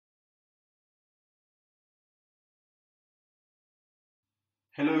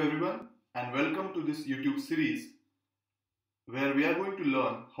Hello everyone and welcome to this YouTube series where we are going to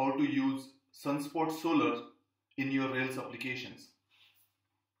learn how to use SUNSPOT SOLR in your Rails applications.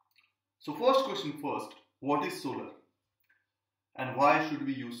 So first question first, what is Solar and why should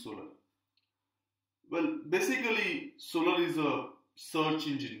we use Solar? Well, basically Solar is a search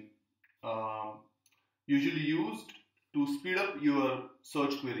engine uh, usually used to speed up your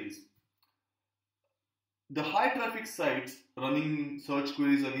search queries. The high traffic sites running search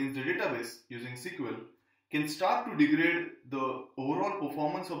queries against the database using SQL can start to degrade the overall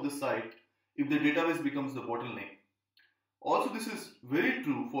performance of the site if the database becomes the bottleneck. Also, this is very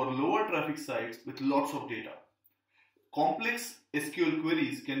true for lower traffic sites with lots of data. Complex SQL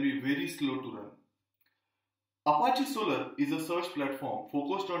queries can be very slow to run. Apache Solar is a search platform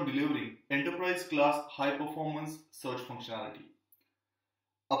focused on delivering enterprise class high performance search functionality.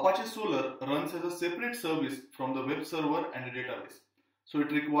 Apache Solar runs as a separate service from the web server and a database. So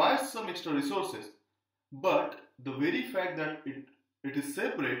it requires some extra resources, but the very fact that it is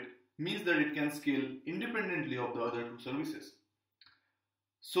separate means that it can scale independently of the other two services.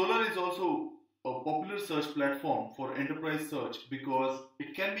 Solar is also a popular search platform for enterprise search because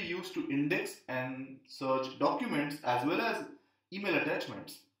it can be used to index and search documents as well as email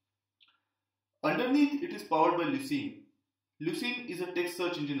attachments. Underneath, it is powered by Lucene. Lucene is a text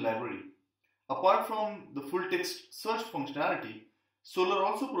search engine library. Apart from the full text search functionality, Solar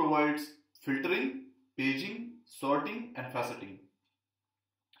also provides filtering, paging, sorting, and faceting.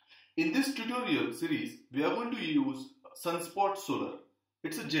 In this tutorial series, we are going to use SUNSPOT SOLR.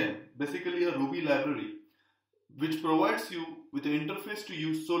 It's a gem, basically a Ruby library, which provides you with an interface to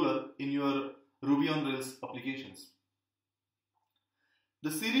use Solar in your Ruby on Rails applications. The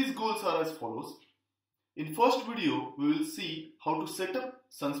series goals are as follows. In first video, we will see how to set up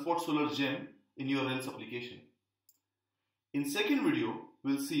SUNSPOT SOLR gem in your Rails application. In second video,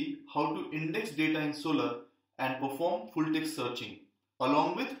 we'll see how to index data in Solar and perform full text searching,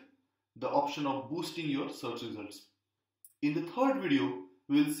 along with the option of boosting your search results. In the third video,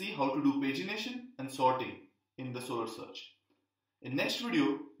 we'll see how to do pagination and sorting in the Solar search. In next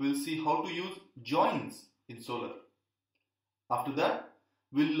video, we'll see how to use joins in Solar. After that,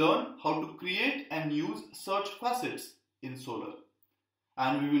 we'll learn how to create and use search facets in Solar.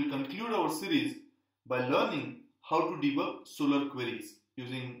 And we will conclude our series by learning how to debug Solar queries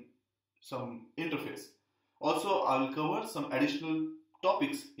using some interface. Also, I will cover some additional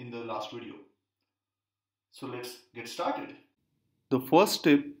topics in the last video. So let's get started. The first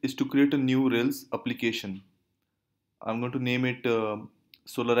step is to create a new Rails application. I'm going to name it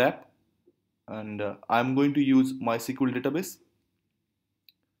Solar app, and I'm going to use MySQL database.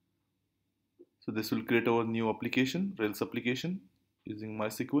 So this will create our new application, Rails application using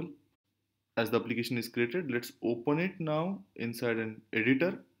MySQL. As the application is created, let's open it now inside an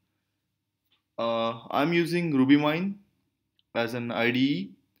editor. I'm using RubyMine as an IDE,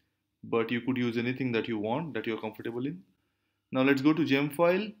 but you could use anything that you want, that you're comfortable in. Now let's go to gem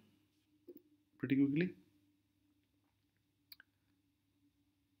file pretty quickly.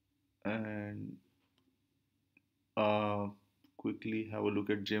 And quickly have a look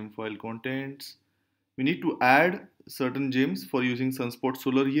at gem file contents. We need to add certain gems for using SUNSPOT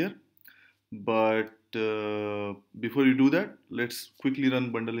SOLR here, but before you do that, let's quickly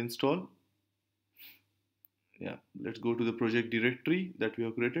run bundle install. Yeah, let's go to the project directory that we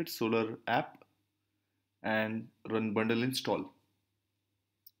have created, Solar app, and run bundle install.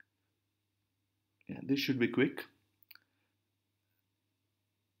 Yeah, this should be quick.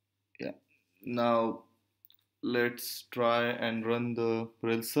 Yeah, now let's try and run the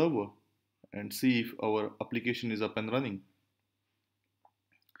Rails server and see if our application is up and running.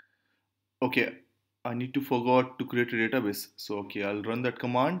 Okay, I need to forgot to create a database. So okay, I'll run that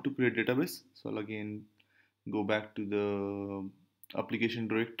command to create database. So I'll again go back to the application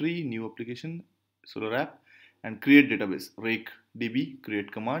directory, new application, Solar app, and create database, rake db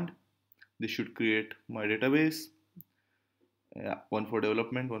create command. This should create my database. Yeah, one for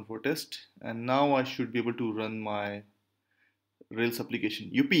development, one for test, and now I should be able to run my Rails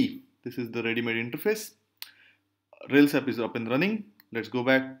application. UP, this is the ready-made interface. Rails app is up and running. Let's go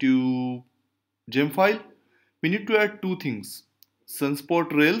back to gem file. We need to add two things: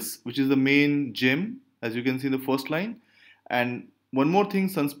 SUNSPOT Rails, which is the main gem, as you can see in the first line, and one more thing,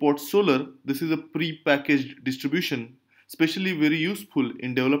 SUNSPOT SOLR. This is a pre-packaged distribution, especially very useful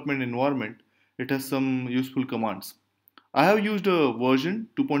in development environment. It has some useful commands. I have used a version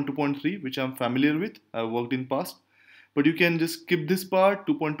 2.2.3 which I'm familiar with. I've worked in past, but you can just skip this part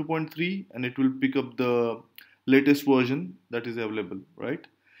 2.2.3 and it will pick up the latest version that is available, right?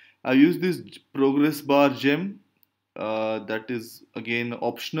 I use this progress bar gem that is again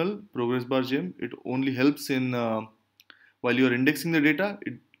optional progress bar gem. It only helps in while you are indexing the data,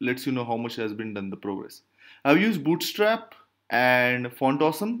 it lets you know how much has been done, the progress. I've used Bootstrap and Font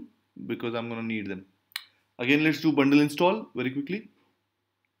Awesome because I'm going to need them. Again, let's do bundle install very quickly.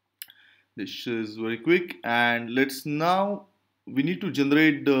 This is very quick, and let's now, we need to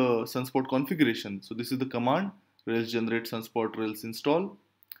generate the SUNSPOT configuration. So this is the command, rails generate SUNSPOT rails install,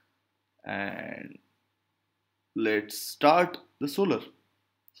 and let's start the Solr.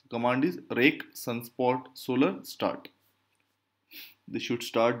 So command is rake SUNSPOT Solr start. This should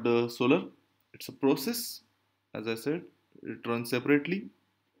start the Solr. It's a process, as I said, it runs separately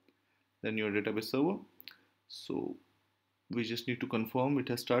than your database server. So we just need to confirm it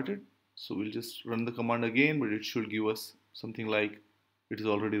has started. So we'll just run the command again, but it should give us something like it is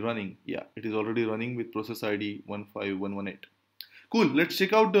already running. Yeah, it is already running with process ID 15118. Cool, let's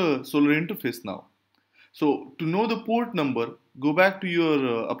check out the Solr interface now. So to know the port number, go back to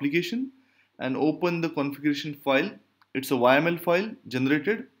your application and open the configuration file. It's a YML file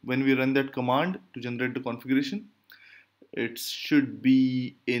generated when we run that command to generate the configuration. It should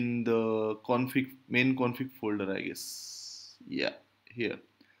be in the main config folder, I guess. Yeah, here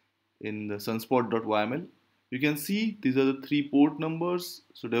in the sunspot.yml. You can see these are the 3 port numbers.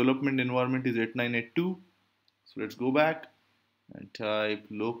 So development environment is 8982. So let's go back and type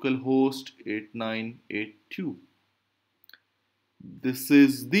localhost 8982. This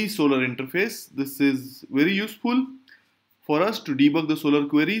is the Solr interface. This is very useful for us to debug the Solr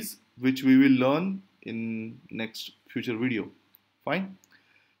queries, which we will learn in next future video. Fine.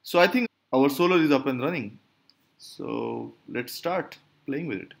 So I think our Solr is up and running. So let's start playing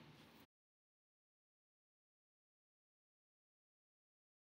with it.